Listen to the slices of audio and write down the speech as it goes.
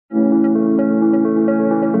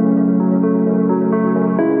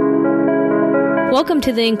Welcome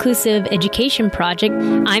to the Inclusive Education Project.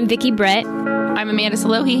 I'm Vicki Brett. I'm Amanda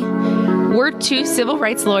Salohi. We're two civil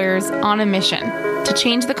rights lawyers on a mission to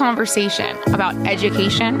change the conversation about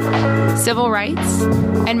education, civil rights,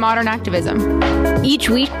 and modern activism. Each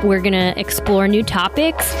week, we're going to explore new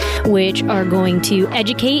topics which are going to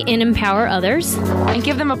educate and empower others and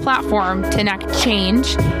give them a platform to enact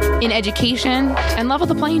change in education and level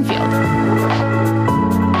the playing field.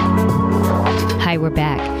 Hi, we're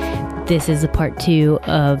back. This is a part 2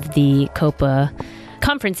 of the COPA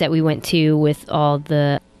conference that we went to with all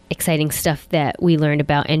the exciting stuff that we learned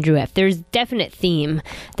about NJRF. There's definite theme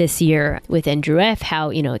this year with NJRF, how,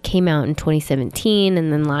 it came out in 2017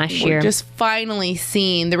 and then last year. We're just finally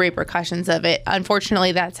seeing the repercussions of it.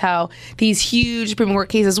 Unfortunately, that's how these huge Supreme Court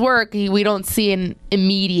cases work. We don't see an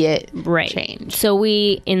immediate change. So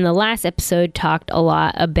we, in the last episode, talked a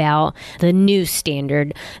lot about the new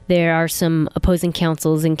standard. There are some opposing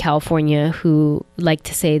counsels in California who like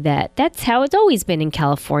to say that that's how it's always been in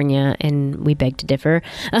California, and we beg to differ.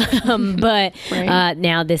 But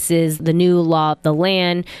now this is the new law of the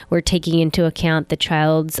land. We're taking into account the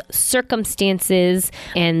child's circumstances,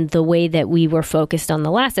 and the way that we were focused on the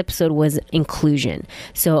last episode was inclusion.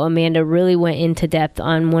 So Amanda really went into depth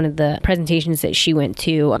on one of the presentations that she went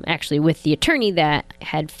to, actually with the attorney that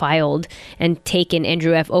had filed and taken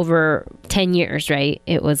NJRF over 10 years, right?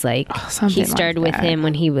 It was like he started with him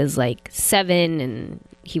when he was like 7, and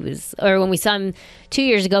when we saw him 2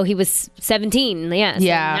 years ago, he was 17. Yeah. So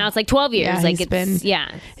now it's like 12 years.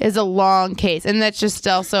 It's a long case. And that's just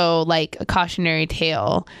also like a cautionary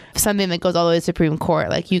tale, something that goes all the way to the Supreme Court.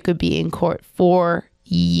 Like, you could be in court for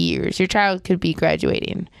years. Your child could be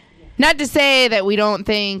graduating. Not to say that we don't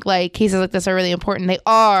think like cases like this are really important. They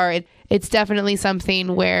are. It's definitely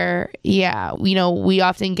something where, we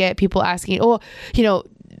often get people asking,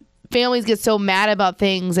 families get so mad about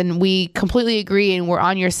things, and we completely agree and we're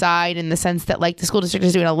on your side in the sense that like the school district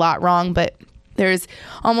is doing a lot wrong, but there's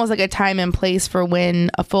almost like a time and place for when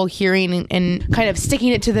a full hearing and kind of sticking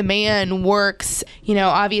it to the man works.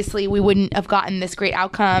 Obviously we wouldn't have gotten this great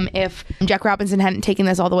outcome if Jack Robinson hadn't taken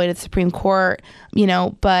this all the way to the Supreme Court,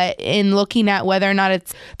 but in looking at whether or not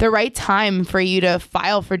it's the right time for you to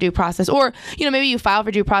file for due process, or, maybe you file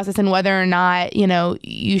for due process and whether or not,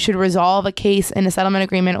 you should resolve a case in a settlement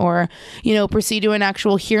agreement or, proceed to an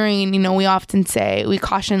actual hearing. We often say, we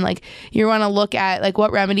caution, like, you want to look at like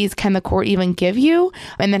what remedies can the court even give you,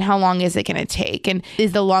 and then how long is it going to take, and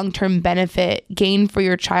is the long-term benefit gain for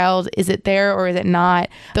your child, is it there or is it not?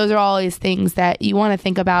 Those are always things that you want to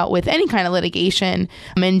think about with any kind of litigation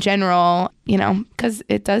in general, because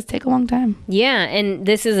it does take a long time. Yeah, and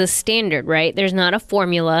this is a standard, right? There's not a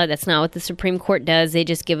formula. That's not what the Supreme Court does. They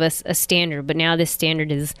just give us a standard, but now this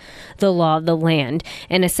standard is the law of the land.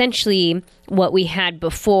 And essentially what we had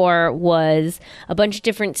before was a bunch of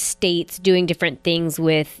different states doing different things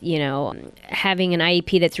with, having an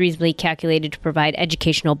IEP that's reasonably calculated to provide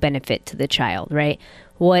educational benefit to the child, right?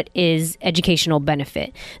 What is educational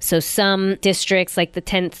benefit? So some districts, like the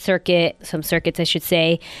 10th Circuit, some circuits I should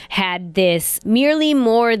say, had this merely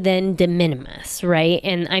more than de minimis, right?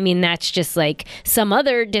 And I mean, that's just like some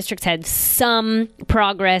other districts had some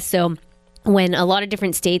progress. So when a lot of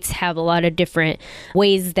different states have a lot of different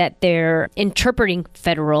ways that they're interpreting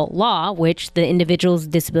federal law, which the Individuals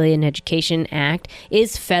with Disability in Education Act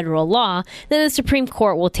is federal law, then the Supreme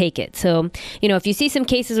Court will take it. So, if you see some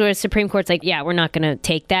cases where the Supreme Court's like, yeah, we're not going to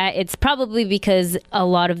take that, it's probably because a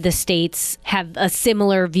lot of the states have a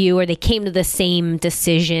similar view or they came to the same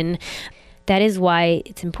decision. That is why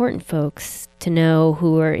it's important, folks, to know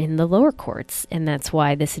who are in the lower courts. And that's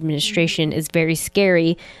why this administration is very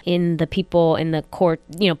scary in the people in the court,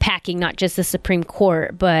 packing not just the Supreme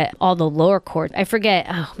Court, but all the lower courts. I forget.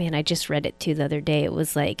 Oh, man, I just read it too the other day. It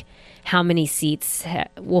was like how many seats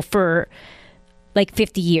will for like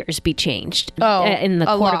 50 years be changed in the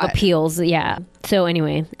Court of Appeals. Yeah. So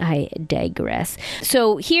anyway, I digress.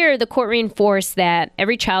 So here, the court reinforced that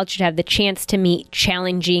every child should have the chance to meet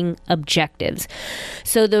challenging objectives.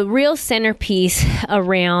 So the real centerpiece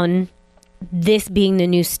around this being the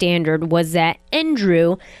new standard was that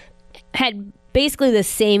Andrew had basically the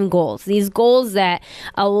same goals, these goals that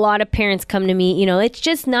a lot of parents come to me, it's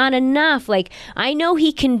just not enough. Like, I know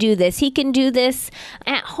he can do this. He can do this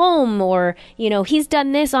at home, or, he's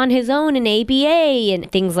done this on his own in ABA and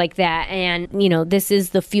things like that. And, this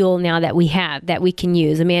is the fuel now that we have that we can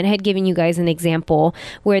use. Amanda had given you guys an example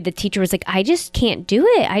where the teacher was like, I just can't do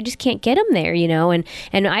it. I just can't get him there,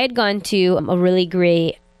 and I had gone to a really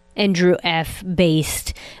great Andrew F.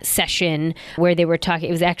 based session where they were talking.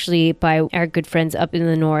 It was actually by our good friends up in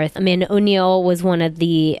the north. Amanda O'Neill was one of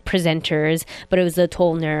the presenters, but it was the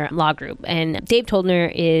Tollner Law Group. And Dave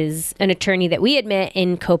Tollner is an attorney that we had met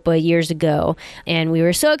in COPA years ago. And we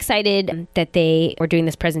were so excited that they were doing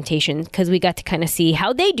this presentation because we got to kind of see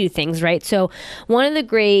how they do things, right? So one of the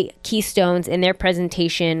great keystones in their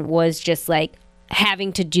presentation was just like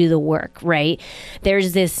having to do the work, right?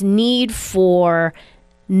 There's this need for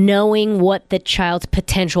knowing what the child's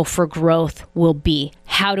potential for growth will be.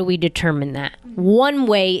 How do we determine that? One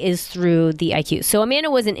way is through the IQ. So Amanda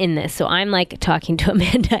wasn't in this, so I'm like talking to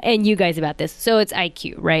Amanda and you guys about this. So it's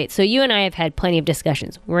IQ, right? So you and I have had plenty of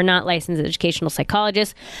discussions. We're not licensed educational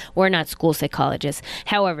psychologists. We're not school psychologists.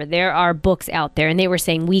 However, there are books out there and they were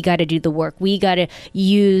saying we got to do the work. We got to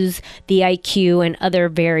use the IQ and other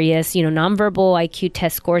various, nonverbal IQ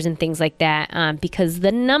test scores and things like that because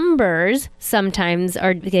the numbers sometimes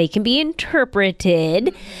they can be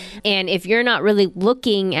interpreted. And if you're not really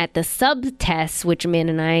looking at the subtests, which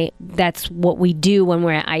Amanda and I, that's what we do when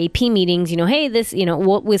we're at IEP meetings, hey, this,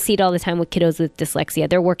 we'll see it all the time with kiddos with dyslexia.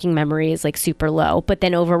 Their working memory is like super low, but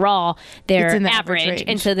then overall they're average.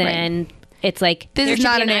 And so then it's like this is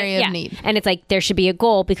not an area of need. And it's like there should be a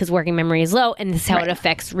goal because working memory is low and this is how it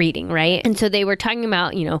affects reading, right? And so they were talking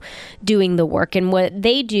about, doing the work. And what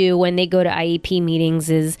they do when they go to IEP meetings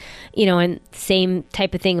is, and same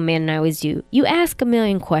type of thing Amanda and I always do. You ask a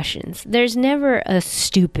million questions. There's never a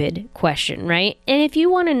stupid question, right? And if you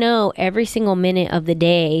want to know every single minute of the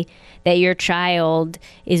day that your child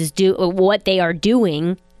is what they are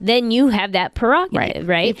doing, then you have that prerogative,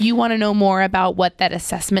 right? If you want to know more about what that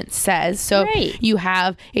assessment says. So you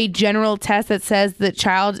have a general test that says the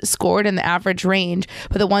child scored in the average range,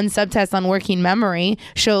 but the one subtest on working memory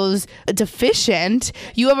shows deficient.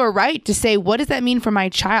 You have a right to say, what does that mean for my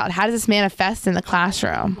child? How does this manifest in the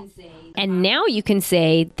classroom? And now you can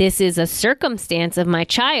say, this is a circumstance of my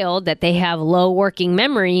child that they have low working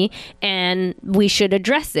memory and we should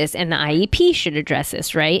address this and the IEP should address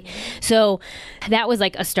this, right? So that was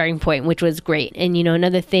like a starting point, which was great. And,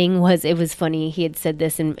 another thing was, it was funny. He had said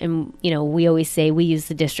this and we always say we use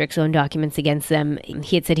the district's own documents against them.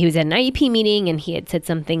 He had said he was at an IEP meeting and he had said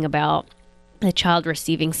something about the child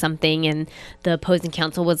receiving something and the opposing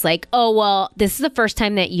counsel was like, oh, well, this is the first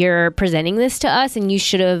time that you're presenting this to us and you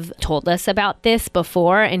should have told us about this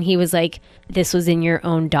before. And he was like, this was in your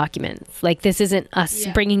own documents. Like, this isn't us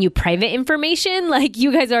bringing you private information. Like,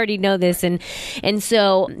 you guys already know this. And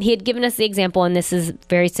so he had given us the example, and this is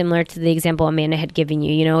very similar to the example Amanda had given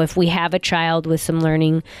you. If we have a child with some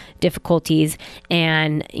learning difficulties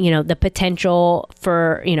and, the potential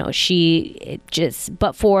for,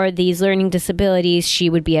 but for these learning disabilities, she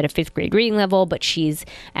would be at a 5th grade reading level, but she's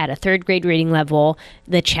at a 3rd grade reading level.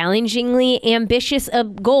 The challengingly ambitious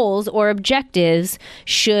goals or objectives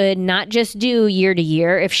should not just do year to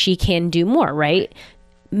year if she can do more, right?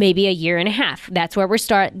 Maybe a year and a half. That's where we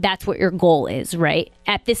start. That's what your goal is, right?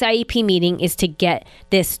 At this IEP meeting is to get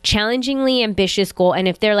this challengingly ambitious goal. And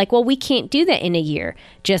if they're like, well, we can't do that in a year,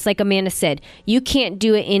 just like Amanda said, you can't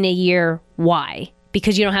do it in a year. Why?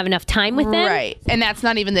 Because you don't have enough time with them? Right. And that's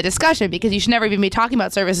not even the discussion because you should never even be talking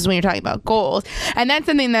about services when you're talking about goals. And that's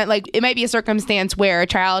something that, like, it might be a circumstance where a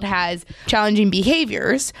child has challenging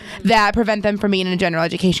behaviors that prevent them from being in a general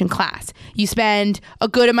education class. You spend a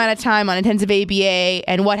good amount of time on intensive ABA,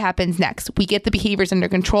 and what happens next? We get the behaviors under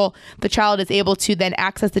control. The child is able to then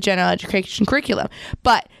access the general education curriculum.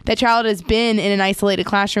 But that child has been in an isolated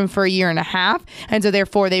classroom for a year and a half, and so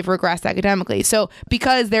therefore they've regressed academically. So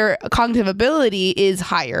because their cognitive ability is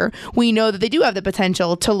higher, we know that they do have the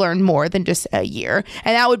potential to learn more than just a year.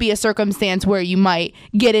 And that would be a circumstance where you might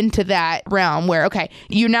get into that realm where, okay,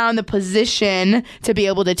 you're now in the position to be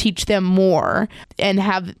able to teach them more and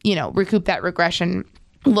have, recoup that regression,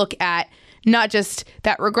 look at not just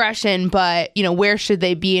that regression, but, where should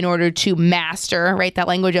they be in order to master, right? That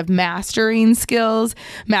language of mastering skills,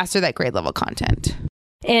 master that grade level content.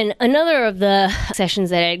 And another of the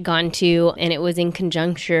sessions that I had gone to, and it was in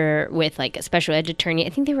conjuncture with like a special ed attorney.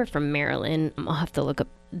 I think they were from Maryland. I'll have to look up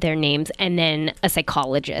their names. And then a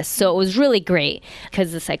psychologist. So it was really great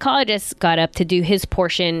because the psychologist got up to do his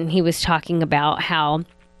portion. He was talking about how,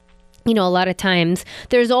 a lot of times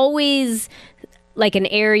there's always like an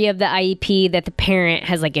area of the IEP that the parent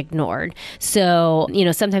has like ignored. So,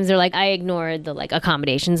 sometimes they're like, I ignored the like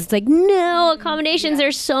accommodations. It's like, no, accommodations,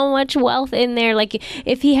 there's so much wealth in there. Like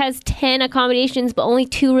if he has 10 accommodations, but only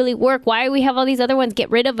 2 really work, why do we have all these other ones? Get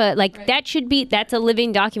rid of it. Like that's a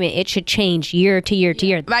living document. It should change year to year to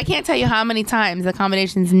year. But I can't tell you how many times the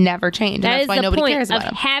accommodations never change. That and that's is why the nobody point cares of about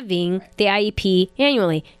them. having the IEP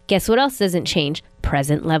annually. Guess what else doesn't change?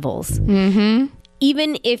 Present levels. Mm-hmm.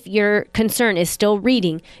 Even if your concern is still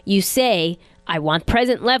reading, you say, I want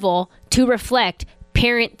present level to reflect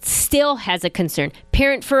parent still has a concern.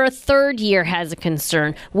 Parent for a 3rd year has a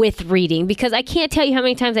concern with reading, because I can't tell you how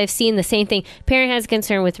many times I've seen the same thing. Parent has a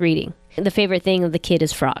concern with reading. The favorite thing of the kid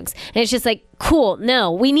is frogs. And it's just like, cool,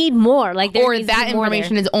 no, we need more. Like, there or needs to that be more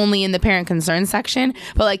information there. is only in the parent concern section.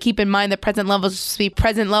 But like, keep in mind that present levels should be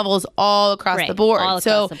present levels all across Right, the board. all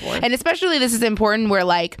across the board. And especially this is important where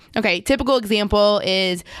like, okay, typical example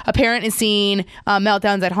is a parent is seeing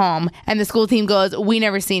meltdowns at home and the school team goes, we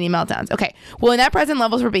never see any meltdowns. Okay, well in that present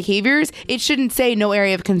levels for behaviors, it shouldn't say no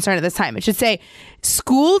area of concern at this time. It should say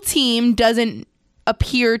school team doesn't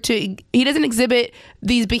exhibit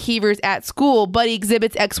these behaviors at school, but he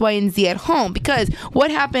exhibits X, Y, and Z at home. Because what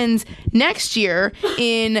happens next year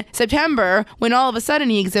in September when all of a sudden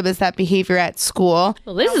he exhibits that behavior at school?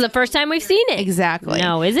 Well, this is the first time we've seen it. Exactly.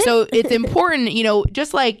 No, is it? So it's important,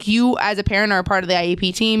 just like you as a parent are a part of the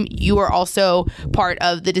IEP team, you are also part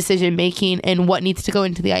of the decision making and what needs to go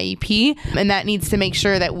into the IEP. And that needs to make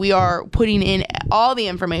sure that we are putting in all the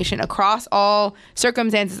information across all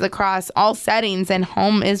circumstances, across all settings, and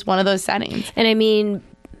home is one of those settings. And I mean,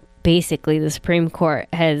 basically, the Supreme Court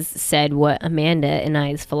has said what Amanda and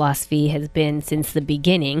I's philosophy has been since the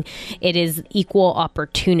beginning. It is equal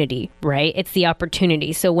opportunity, right? It's the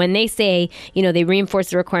opportunity. So when they say, they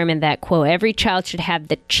reinforce the requirement that, quote, every child should have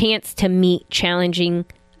the chance to meet challenging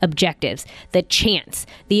objectives, the chance,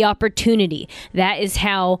 the opportunity. That is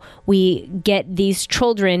how we get these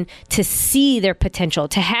children to see their potential,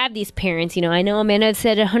 to have these parents. I know Amanda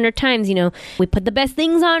said 100 times, we put the best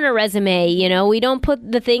things on our resume, we don't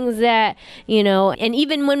put the things that, and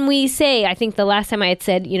even when we say, I think the last time I had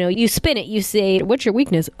said, you spin it, you say, what's your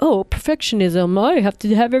weakness? Oh, perfectionism. I have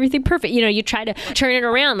to have everything perfect. You try to turn it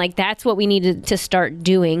around. Like, that's what we needed to start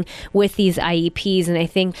doing with these IEPs. And I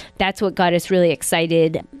think that's what got us really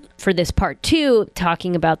excited for this part 2,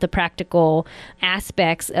 talking about the practical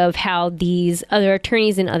aspects of how these other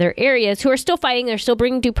attorneys in other areas who are still fighting, they're still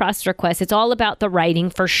bringing due process requests. It's all about the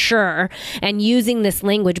writing for sure and using this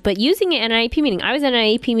language, but using it in an IEP meeting. I was at an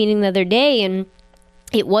IEP meeting the other day, and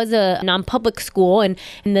it was a non-public school, and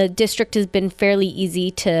the district has been fairly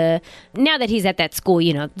easy to, now that he's at that school,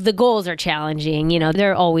 the goals are challenging,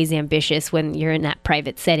 they're always ambitious when you're in that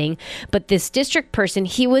private setting. But this district person,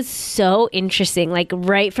 he was so interesting. Like,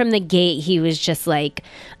 right from the gate, he was just like,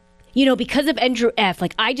 because of Andrew F.,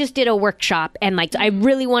 like, I just did a workshop, and like, I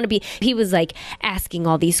really want to be, he was like asking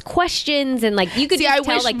all these questions, and like, you could just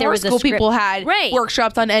tell like there was school a script. people had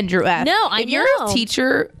workshops on Andrew F. No, if you're a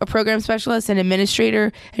teacher, a program specialist, an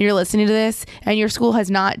administrator, and you're listening to this, and your school has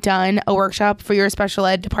not done a workshop for your special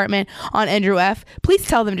ed department on Andrew F., please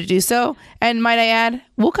tell them to do so. And might I add,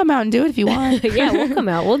 we'll come out and do it if you want. Yeah, we'll come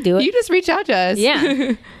out. We'll do it. You just reach out to us.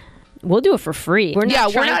 Yeah. We'll do it for free. We're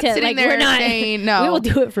not sitting there saying no. We will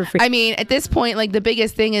do it for free. I mean, at this point, like, the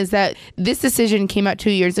biggest thing is that this decision came out 2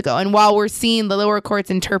 years ago. And while we're seeing the lower courts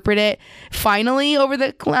interpret it finally over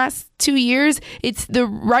the last 2 years, it's the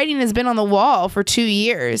writing has been on the wall for 2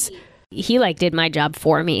 years. He did my job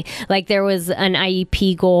for me. Like, there was an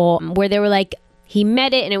IEP goal where they were like, he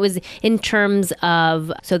met it, and it was in terms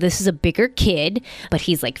of, so this is a bigger kid, but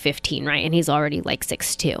he's like 15, right? And he's already like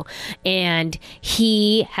 6'2". And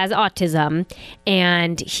he has autism,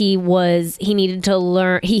 and he needed to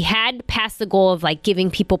learn, he had passed the goal of like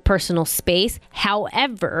giving people personal space.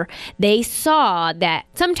 However, they saw that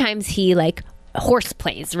sometimes he like horse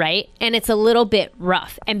plays, right? And it's a little bit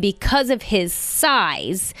rough. And because of his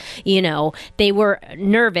size, they were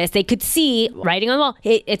nervous. They could see writing on the wall.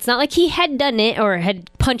 It's not like he had done it or had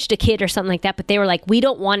punched a kid or something like that, but they were like, we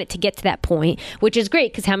don't want it to get to that point, which is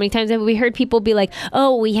great, because how many times have we heard people be like,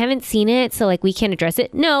 oh, we haven't seen it, so like we can't address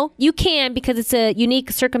it? No, you can, because it's a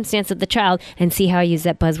unique circumstance of the child. And see how I use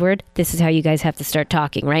that buzzword? This is how you guys have to start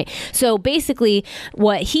talking, right? So basically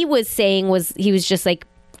what he was saying was, he was just like,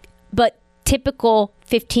 but typical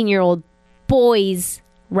 15-year-old boys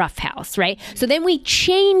roughhouse, right? So then we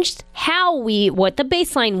changed what the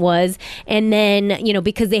baseline was. And then,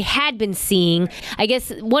 because they had been seeing, I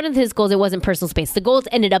guess one of his goals, it wasn't personal space. The goals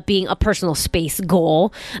ended up being a personal space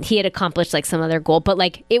goal. He had accomplished like some other goal, but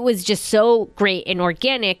like it was just so great and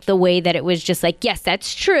organic the way that it was just like, yes,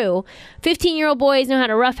 that's true. 15-year-old boys know how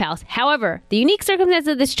to roughhouse. However, the unique circumstance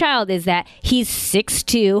of this child is that he's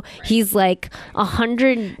 6'2". He's like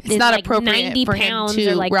 100. It's not like appropriate 90 for pounds him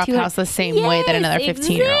to or like roughhouse the same way that another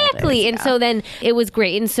 15-year-old exactly. is. And so then it was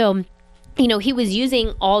great. And so he was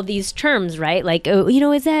using all these terms, right? Like,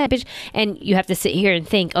 is that bitch? And you have to sit here and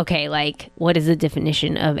think, okay, like, what is the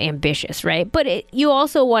definition of ambitious, right? But you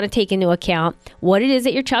also want to take into account what it is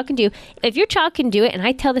that your child can do. If your child can do it, and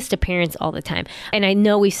I tell this to parents all the time, and I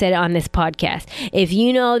know we've said it on this podcast, if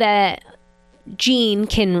you know that Jean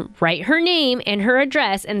can write her name and her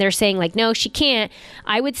address and they're saying like, no, she can't,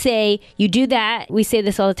 I would say you do that. We say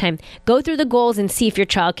this all the time. Go through the goals and see if your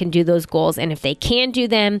child can do those goals. And if they can do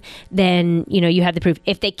them, then, you have the proof.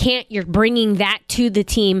 If they can't, you're bringing that to the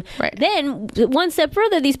team. Right. Then one step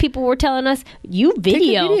further, these people were telling us, you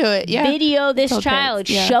video it. Yeah. Video this child,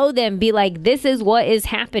 show them, be like, this is what is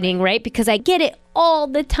happening, right? Because I get it all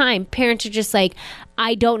the time. Parents are just like,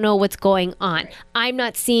 I don't know what's going on. I'm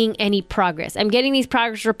not seeing any progress. I'm getting these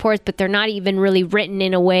progress reports, but they're not even really written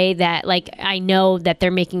in a way that like I know that they're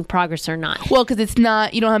making progress or not. Well, because it's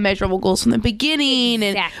not, you don't have measurable goals from the beginning.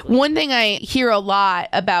 Exactly. And one thing I hear a lot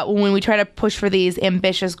about when we try to push for these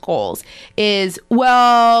ambitious goals is,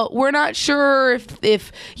 well, we're not sure if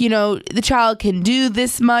the child can do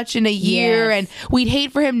this much in a year, Yes. and we'd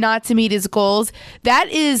hate for him not to meet his goals. That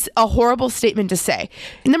is a horrible statement to say.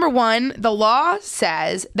 Number one, the law says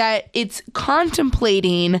that it's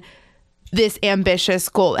contemplating this ambitious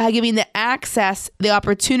goal, giving the access, the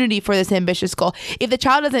opportunity for this ambitious goal. If the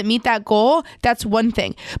child doesn't meet that goal, that's one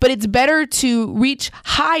thing. But it's better to reach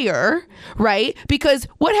higher, right? Because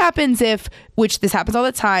what happens if, which this happens all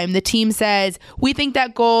the time, the team says, we think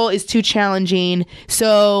that goal is too challenging,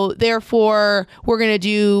 so therefore we're going to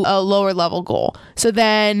do a lower level goal. So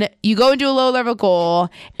then you go into a low level goal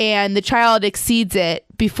and the child exceeds it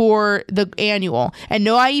before the annual, and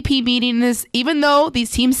no IEP meeting is, even though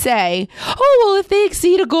these teams say, oh, well, if they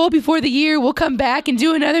exceed a goal before the year, we'll come back and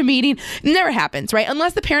do another meeting. It never happens, right?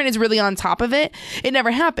 Unless the parent is really on top of it, it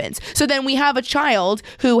never happens. So then we have a child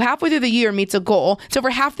who halfway through the year meets a goal. So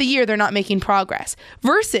for half the year, they're not making progress.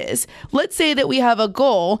 Versus, let's say that we have a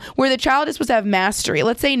goal where the child is supposed to have mastery,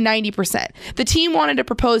 let's say 90%. The team wanted to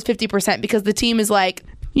propose 50% because the team is like,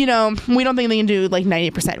 we don't think they can do like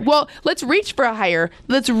 90%. Well, let's reach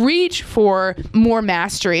for more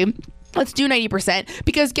mastery. Let's do 90%,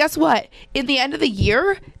 because guess what? In the end of the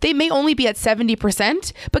year, they may only be at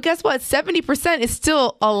 70%, but guess what? 70% is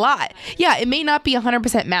still a lot. Yeah, it may not be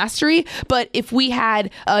 100% mastery, but if we had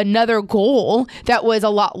another goal that was a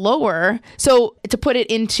lot lower, so to put it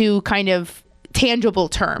into kind of tangible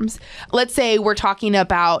terms, let's say we're talking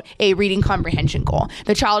about a reading comprehension goal.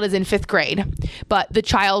 The child is in 5th grade, but the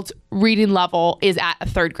child's reading level is at a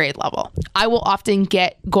 3rd grade level. I will often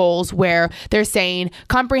get goals where they're saying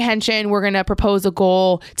comprehension, we're going to propose a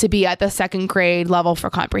goal to be at the 2nd grade level for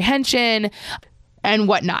comprehension and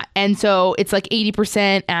whatnot. And so it's like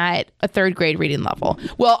 80% at a 3rd grade reading level.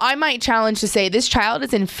 Well, I might challenge to say this child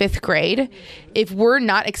is in 5th grade. If we're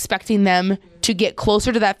not expecting them to get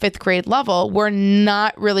closer to that 5th grade level, we're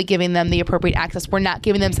not really giving them the appropriate access. We're not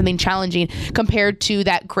giving them something challenging compared to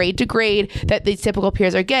that grade to grade that these typical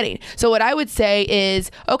peers are getting. So what I would say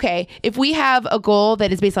is, okay, if we have a goal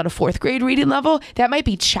that is based on a 4th grade reading level, that might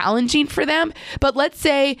be challenging for them. But let's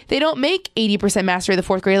say they don't make 80% mastery at the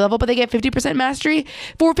 4th grade level, but they get 50% mastery.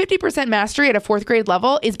 For 50% mastery at a 4th grade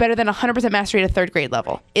level is better than 100% mastery at a 3rd grade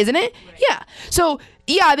level, isn't it? Yeah. So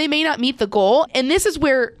yeah, they may not meet the goal. And this is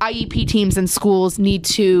where IEP teams and schools need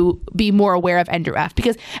to be more aware of NDRF,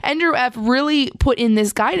 because NDRF really put in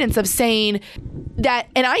this guidance of saying that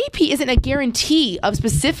an IEP isn't a guarantee of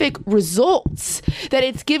specific results, that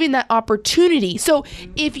it's giving that opportunity. So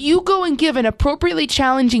if you go and give an appropriately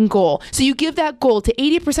challenging goal, so you give that goal to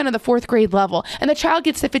 80% of the 4th grade level and the child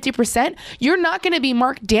gets to 50%, you're not going to be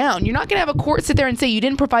marked down. You're not going to have a court sit there and say you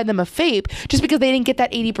didn't provide them a FAPE just because they didn't get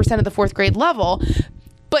that 80% of the 4th grade level.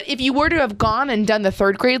 But if you were to have gone and done the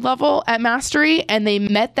 3rd grade level at mastery and they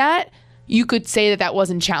met that, you could say that that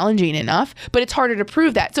wasn't challenging enough, but it's harder to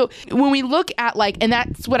prove that. So when we look at and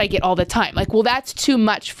that's what I get all the time, well, that's too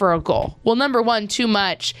much for a goal. Well, number one, too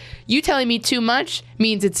much. You telling me too much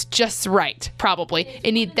means it's just right, probably.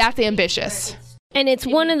 That's ambitious. And it's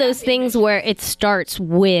one of those things where it starts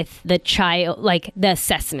with the child, the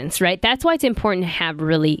assessments, right? That's why it's important to have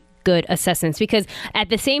really good assessments, because at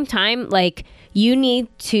the same time, like, you need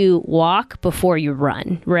to walk before you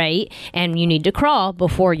run, right? And you need to crawl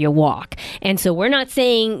before you walk. And so we're not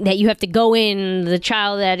saying that you have to go in, the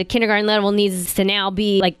child at a kindergarten level needs to now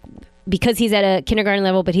be like, because he's at a kindergarten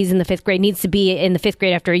level, but he's in the 5th grade, needs to be in the 5th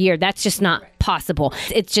grade after a year. That's just not possible.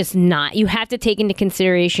 It's just not. You have to take into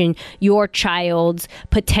consideration your child's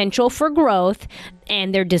potential for growth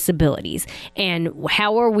and their disabilities. And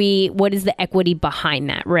what is the equity behind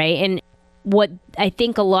that, right? And what I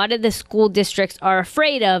think a lot of the school districts are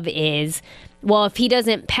afraid of is, well, if he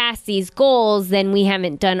doesn't pass these goals, then we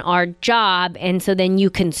haven't done our job, and so then you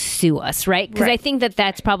can sue us, right? Because I think that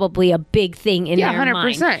that's probably a big thing in their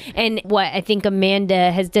 100%. mind. And what I think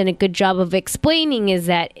Amanda has done a good job of explaining is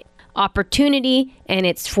that opportunity, and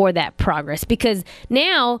it's for that progress, because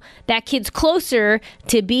now that kid's closer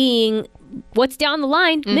to being what's down the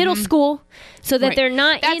line, middle school, so that they're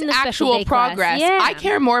not in the special day progress. class. Yeah. I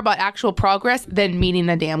care more about actual progress than meeting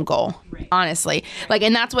the damn goal, honestly. Like,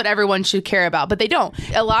 and that's what everyone should care about, but they don't.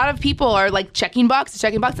 A lot of people are like checking boxes.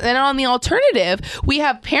 And then on the alternative, we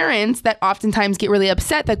have parents that oftentimes get really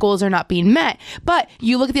upset that goals are not being met. But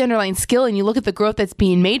you look at the underlying skill and you look at the growth that's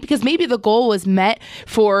being made, because maybe the goal was met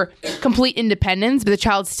for complete independence, but the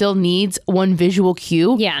child still needs one visual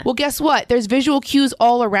cue. Yeah. Well, guess what? There's visual cues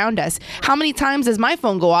all around us. How many times does my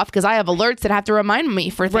phone go off because I have alerts that have to remind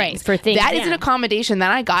me for things? Right, for things. That is an accommodation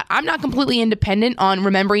that I got. I'm not completely independent on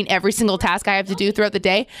remembering every single task I have to do throughout the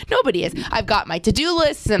day. Nobody is. I've got my to-do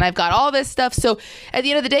lists and I've got all this stuff. So at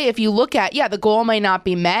the end of the day, if you look at, the goal might not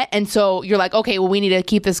be met. And so you're like, okay, well, we need to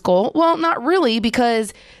keep this goal. Well, not really,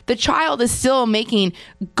 because the child is still making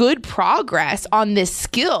good progress on this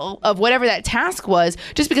skill of whatever that task was.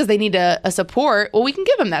 Just because they need a support, well, we can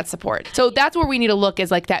give them that support. So that's where we need to look,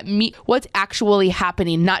 is like that what's actually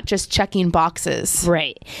happening, not just checking boxes.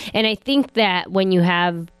 Right. And I think that when you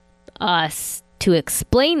have us to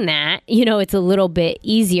explain that, it's a little bit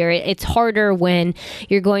easier. It's harder when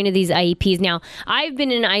you're going to these IEPs. Now, I've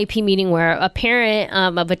been in an IEP meeting where a parent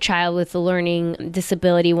of a child with a learning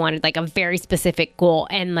disability wanted like a very specific goal.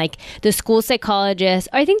 And like the school psychologist,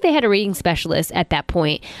 I think they had a reading specialist at that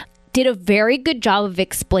point, did a very good job of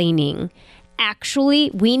explaining, actually,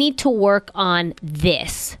 we need to work on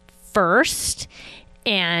this first,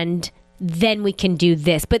 and then we can do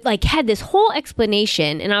this. But like had this whole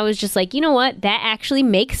explanation, and I was just like, you know what? That actually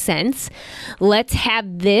makes sense. Let's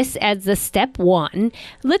have this as the step one.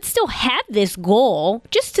 Let's still have this goal,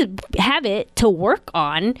 just to have it to work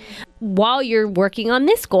on while you're working on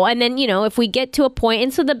this goal. And then, if we get to a point,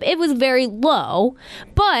 and so it was very low,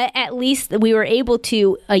 but at least we were able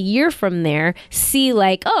to, a year from there, see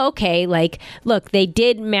like, oh, okay, like, look, they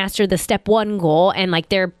did master the step one goal, and like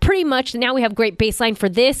they're pretty much, now we have great baseline for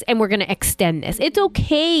this, and we're going to extend this. It's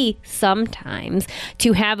okay sometimes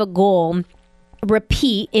to have a goal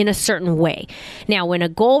repeat in a certain way. Now, when a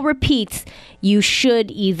goal repeats, you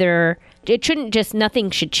should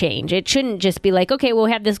nothing should change. It shouldn't just be like, okay, we'll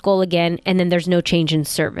have this goal again, and then there's no change in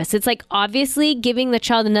service. It's like, obviously, giving the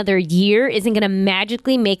child another year isn't going to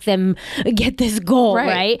magically make them get this goal,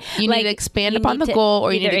 right? You need to expand upon the goal,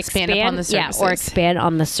 or you need to expand upon the services. Yeah, or expand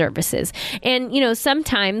on the services. And,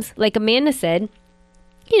 sometimes, like Amanda said,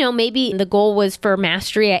 maybe the goal was for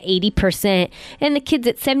mastery at 80% and the kid's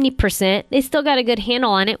at 70%. They still got a good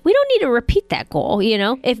handle on it. We don't need to repeat that goal,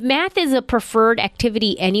 If math is a preferred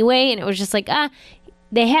activity anyway, and it was just like,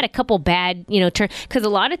 they had a couple bad, turns, because a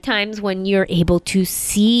lot of times when you're able to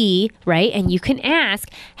see, right, and you can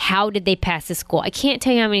ask, how did they pass this goal? I can't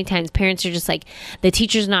tell you how many times parents are just like, the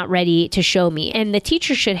teacher's not ready to show me. And the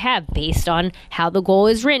teacher should have, based on how the goal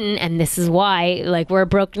is written, and this is why, like, we're a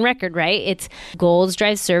broken record, right? It's goals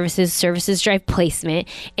drive services, services drive placement,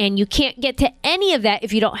 and you can't get to any of that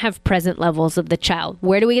if you don't have present levels of the child.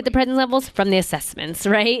 Where do we get the present levels? From the assessments,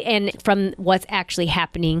 right? And from what's actually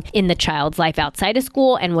happening in the child's life outside of school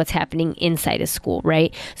and what's happening inside of school,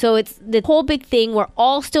 right? So it's the whole big thing. We're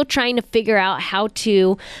all still trying to figure out how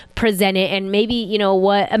to present it. And maybe,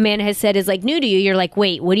 what Amanda has said is like new to you. You're like,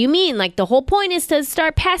 wait, what do you mean? Like the whole point is to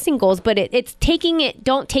start passing goals, but it's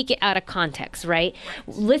don't take it out of context, right?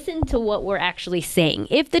 Listen to what we're actually saying.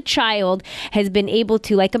 If the child has been able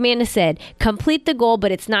to, like Amanda said, complete the goal,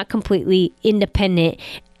 but it's not completely independent,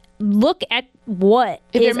 look at what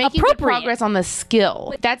if is they're making good appropriate. progress on the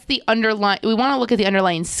skill. That's the underlying. We want to look at the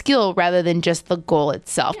underlying skill rather than just the goal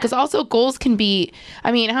itself. Because also goals can be,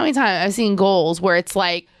 how many times I've seen goals where it's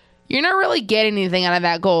like, you're not really getting anything out of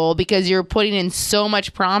that goal because you're putting in so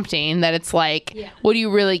much prompting that it's like, what are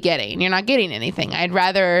you really getting? You're not getting anything. I'd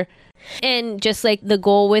rather. And just like the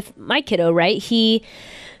goal with my kiddo, right? He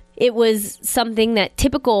it was something that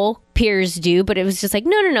typical peers do, but it was just like,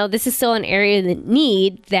 no, this is still an area of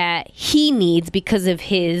need that he needs because of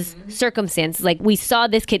his circumstances. Like, we saw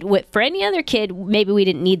this kid, for any other kid, maybe we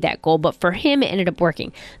didn't need that goal, but for him, it ended up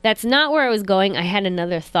working. That's not where I was going. I had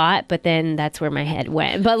another thought, but then that's where my head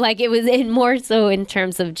went. But like, it was more so in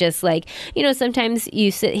terms of just like, sometimes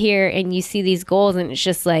you sit here and you see these goals and it's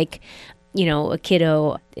just like, a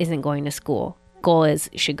kiddo isn't going to school. Goal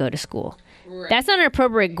is should go to school. Right. That's not an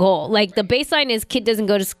appropriate goal. Like, the baseline is kid doesn't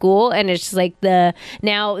go to school, and it's just like the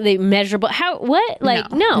measurable. What?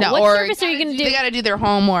 Like, no. What service are you going to do? They got to do their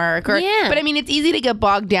homework. Yeah. But I mean, it's easy to get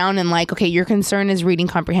bogged down in like, okay, your concern is reading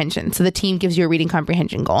comprehension. So the team gives you a reading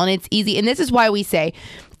comprehension goal, and it's easy. And this is why we say,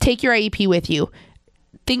 take your IEP with you.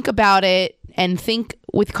 Think about it and think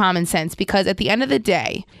with common sense, because at the end of the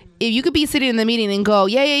day, if you could be sitting in the meeting and go,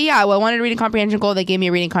 yeah, well, I wanted a reading comprehension goal. They gave me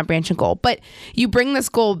a reading comprehension goal. But you bring this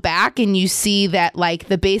goal back and you see that like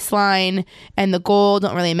the baseline and the goal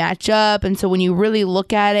don't really match up. And so when you really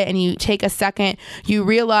look at it and you take a second, you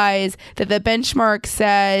realize that the benchmark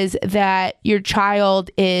says that your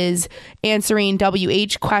child is answering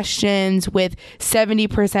WH questions with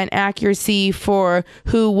 70% accuracy for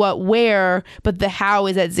who, what, where, but the how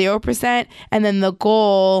is at 0%. And then the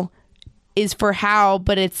goal is for how,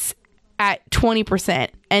 but it's at 20%.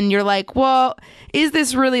 And you're like, well, is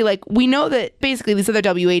this really like, we know that basically these other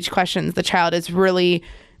WH questions, the child is really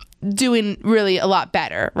doing really a lot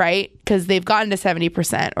better, right? Because they've gotten to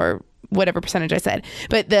 70% or whatever percentage I said.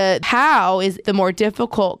 But the how is the more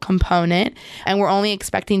difficult component, and we're only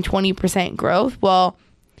expecting 20% growth. Well,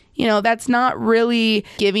 that's not really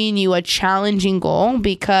giving you a challenging goal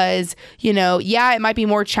because, it might be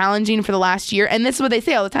more challenging for the last year. And this is what they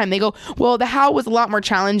say all the time. They go, well, the how was a lot more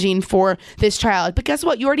challenging for this child. But guess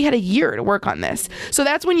what? You already had a year to work on this. So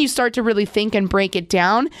that's when you start to really think and break it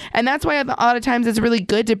down. And that's why a lot of times it's really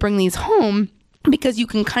good to bring these home, because you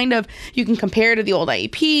can compare to the old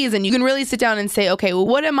IEPs and you can really sit down and say, okay, well,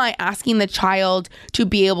 what am I asking the child to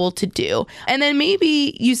be able to do? And then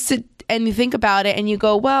maybe you sit and you think about it and you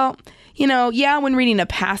go, well, when reading a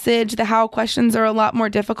passage, the how questions are a lot more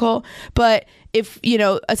difficult. But if,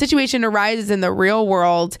 a situation arises in the real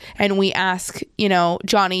world and we ask,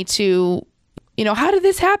 Johnny to, how did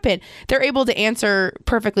this happen? They're able to answer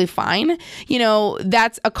perfectly fine.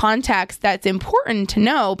 That's a context that's important to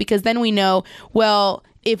know, because then we know, well,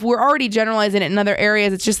 if we're already generalizing it in other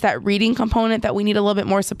areas, it's just that reading component that we need a little bit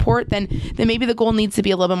more support, then maybe the goal needs to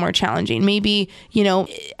be a little bit more challenging. Maybe,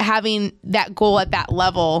 having that goal at that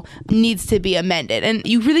level needs to be amended. And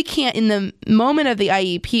you really can't, in the moment of the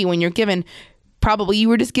IEP, when you're given, probably you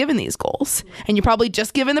were just given these goals and you're probably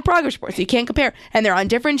just given the progress reports. You can't compare, and they're on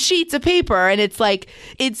different sheets of paper. And it's like,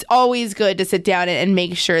 it's always good to sit down and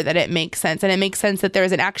make sure that it makes sense. And it makes sense that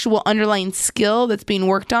there's an actual underlying skill that's being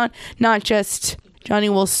worked on, not just Johnny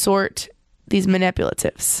will sort these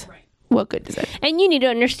manipulatives. Right. What good does it? And you need to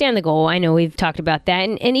understand the goal. I know we've talked about that.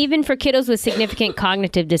 And even for kiddos with significant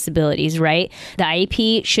cognitive disabilities, right? The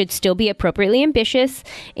IEP should still be appropriately ambitious,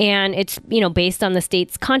 and it's, based on the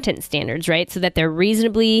state's content standards, right? So that they're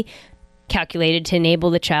reasonably calculated to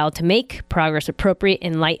enable the child to make progress appropriate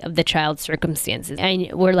in light of the child's circumstances.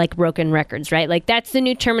 And we're like broken records, right? Like, that's the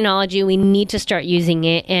new terminology. We need to start using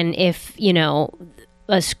it. And if,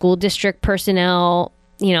 a school district personnel,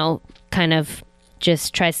 kind of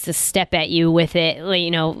just tries to step at you with it,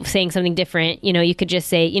 saying something different, you could just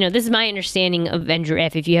say, this is my understanding of Andrew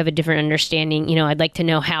F. If you have a different understanding, I'd like to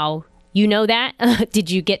know how you know that.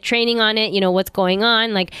 Did you get training on it? What's going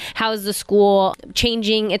on? Like, how is the school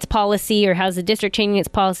changing its policy, or how's the district changing its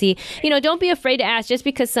policy? Don't be afraid to ask. Just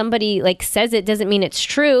because somebody says it doesn't mean it's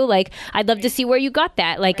true. Like, I'd love to see where you got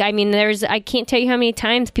that. Like, I mean, I can't tell you how many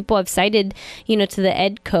times people have cited, to the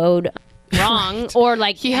ed code wrong, or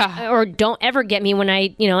or don't ever get me when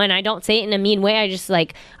I, and I don't say it in a mean way. I just I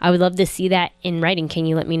would love to see that in writing. Can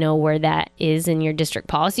you let me know where that is in your district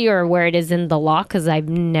policy or where it is in the law? Because I've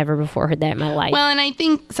never before heard that in my life. Well, and I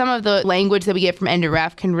think some of the language that we get from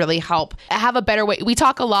NDREF can really help have a better way. We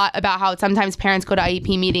talk a lot about how sometimes parents go to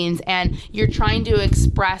IEP meetings and you're trying to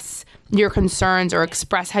express your concerns or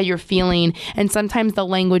express how you're feeling, and sometimes the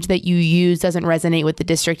language that you use doesn't resonate with the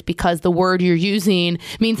district because the word you're using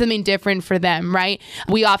means something different for them, right?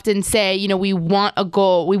 We often say, we want a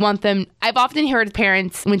goal. We want them. I've often heard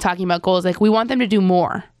parents, when talking about goals, we want them to do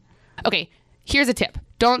more. Okay, here's a tip.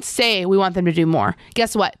 Don't say we want them to do more.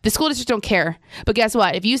 Guess what? The school districts don't care. But guess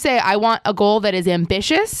what? If you say I want a goal that is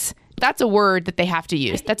ambitious, that's a word that they have to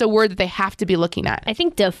use. That's a word that they have to be looking at. I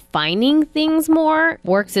think defining things more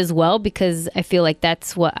works as well, because I feel like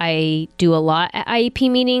that's what I do a lot at IEP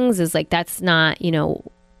meetings is that's not,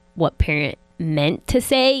 what parent meant to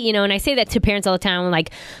say, and I say that to parents all the time. I'm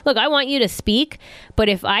like, look, I want you to speak, but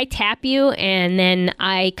if I tap you and then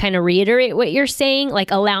I kind of reiterate what you're saying,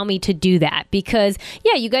 like allow me to do that, because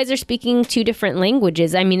you guys are speaking two different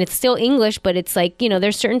languages. I mean, it's still English, but it's like,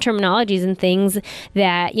 there's certain terminologies and things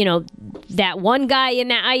that, that one guy in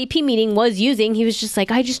that IEP meeting was using. He was just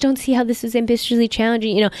like, I just don't see how this is ambitiously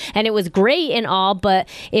challenging, and it was great and all, but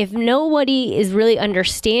if nobody is really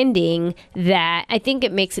understanding that, I think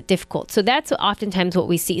it makes it difficult. So that's oftentimes what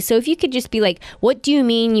we see. So if you could just be like, what do you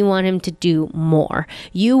mean you want him to do more?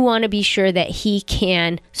 You want to be sure that he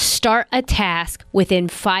can start a task within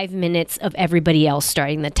 5 minutes of everybody else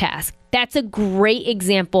starting the task. That's a great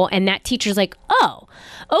example. And that teacher's like, oh,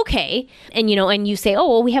 okay. And, and you say, oh,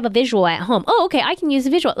 well, we have a visual at home. Oh, okay, I can use a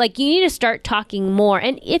visual. Like, you need to start talking more.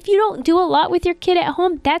 And if you don't do a lot with your kid at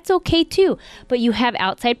home, that's okay too. But you have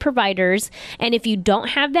outside providers. And if you don't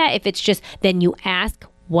have that, if it's just, then you ask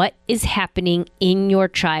what is happening in your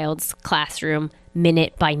child's classroom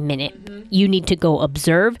minute by minute. You need to go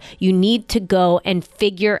observe. You need to go and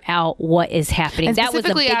figure out what is happening. And that was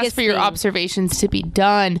the biggest ask for your observations to be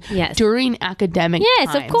done during academic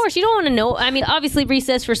times. Of course. You don't want to know. I mean, obviously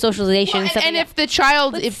recess for socialization. Well, and if the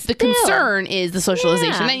child, if the concern is the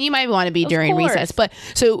socialization, then you might want to be during recess. But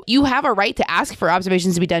so you have a right to ask for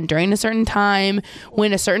observations to be done during a certain time,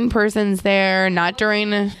 when a certain person's there, not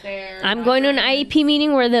during. I'm going to an IEP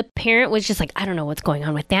meeting where the parent was just like, I don't know what's going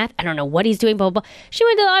on with that. I don't know what he's doing, blah, blah, blah. She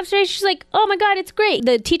went to the observation. She's like, oh my God, it's great.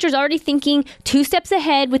 The teacher's already thinking 2 steps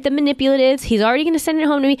ahead with the manipulatives. He's already going to send it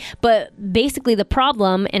home to me. But basically the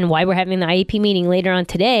problem, and why we're having the IEP meeting later on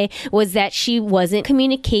today, was that she wasn't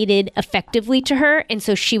communicated effectively to her. And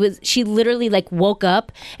so she literally like woke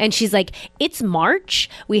up and she's like, it's March.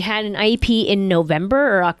 We had an IEP in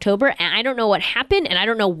November or October and I don't know what happened and I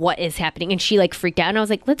don't know what is happening. And she like freaked out and I was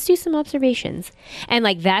like, let's do some observations. And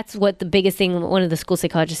like, that's what the biggest thing, one of the school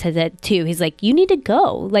psychologists had said too. He's like, you need to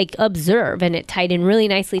go, like, observe. And it tied in really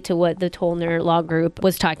nicely to what the Tollner Law Group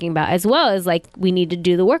was talking about, as well as like, we need to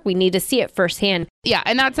do the work. We need to see it firsthand. Yeah.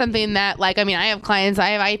 And that's something that, like, I mean, I have clients, I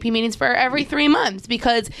have IEP meetings for every 3 months,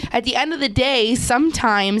 because at the end of the day,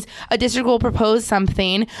 sometimes a district will propose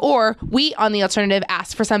something, or we on the alternative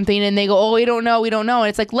ask for something and they go, oh, we don't know. And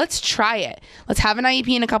it's like, let's try it. Let's have an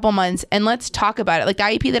IEP in a couple months and let's talk about it. Like the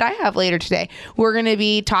IEP that I have later today, we're going to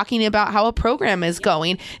be talking about how a program is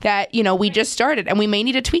going that, we just started, and we may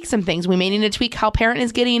need to tweak some things. We may need to tweak how parent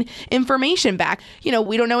is getting information back.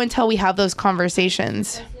 We don't know until we have those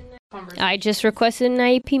conversations. I just requested an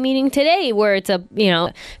IEP meeting today where it's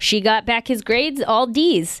she got back his grades, all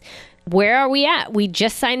D's. Where are we at? We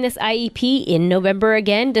just signed this IEP in November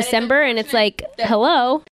again, December, and it's like,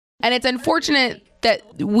 hello. And it's unfortunate that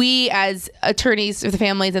we as attorneys of the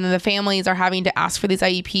families, and then the families are having to ask for these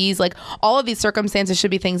IEPs. Like, all of these circumstances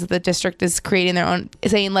should be things that the district is creating their own,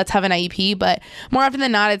 saying, let's have an IEP. But more often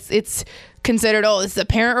than not, it's considered, oh, this is a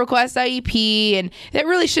parent request IEP, and it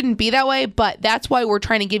really shouldn't be that way. But that's why we're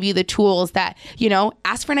trying to give you the tools that,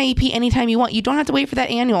 ask for an IEP anytime you want. You don't have to wait for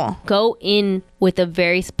that annual. Go in with a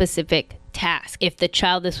very specific task. If the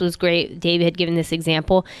child, this was great, David had given this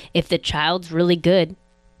example, if the child's really good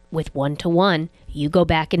with 1-to-1, you go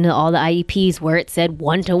back into all the IEPs where it said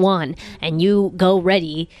 1-to-1 and you go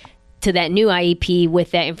ready to that new IEP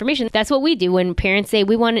with that information. That's what we do when parents say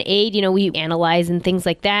we want an aid, we analyze and things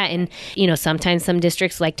like that. And, sometimes some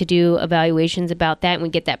districts like to do evaluations about that and we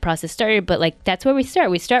get that process started. But like, that's where we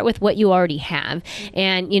start. We start with what you already have.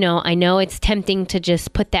 And, I know it's tempting to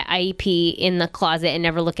just put that IEP in the closet and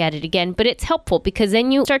never look at it again, but it's helpful because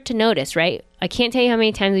then you start to notice, right? I can't tell you how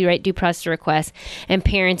many times we write due process requests and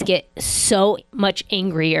parents get so much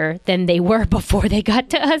angrier than they were before they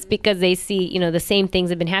got to us because they see, the same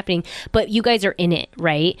things have been happening, but you guys are in it,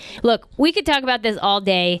 right? Look, we could talk about this all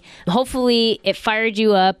day. Hopefully it fired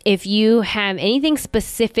you up. If you have anything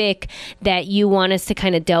specific that you want us to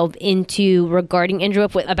kind of delve into regarding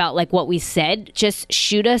NJROIF about like what we said, just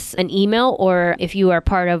shoot us an email, or if you are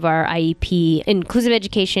part of our IEP Inclusive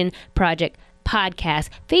Education Project podcast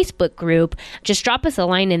Facebook group, just drop us a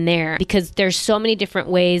line in there because there's so many different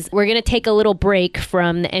ways. We're going to take a little break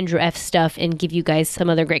from the NJROIF stuff and give you guys some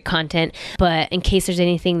other great content. But in case there's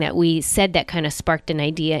anything that we said that kind of sparked an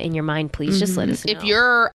idea in your mind, please just let us know. If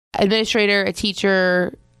you're an administrator, a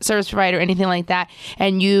teacher, service provider, anything like that,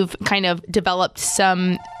 and you've kind of developed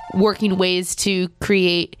some working ways to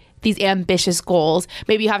create these ambitious goals.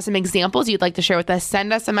 Maybe you have some examples you'd like to share with us.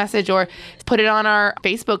 Send us a message or put it on our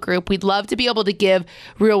Facebook group. We'd love to be able to give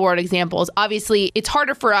real world examples. Obviously, it's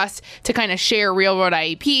harder for us to kind of share real world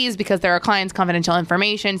IEPs because they're our clients' confidential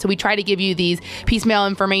information. So we try to give you these piecemeal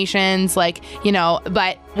informations, like, you know,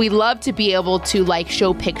 but we love to be able to like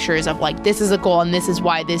show pictures of like, this is a goal and this is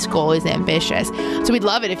why this goal is ambitious. So we'd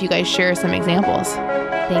love it if you guys share some examples.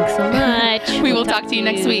 Thanks so much. We will talk to you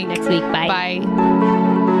next week. Next week. Bye. Bye.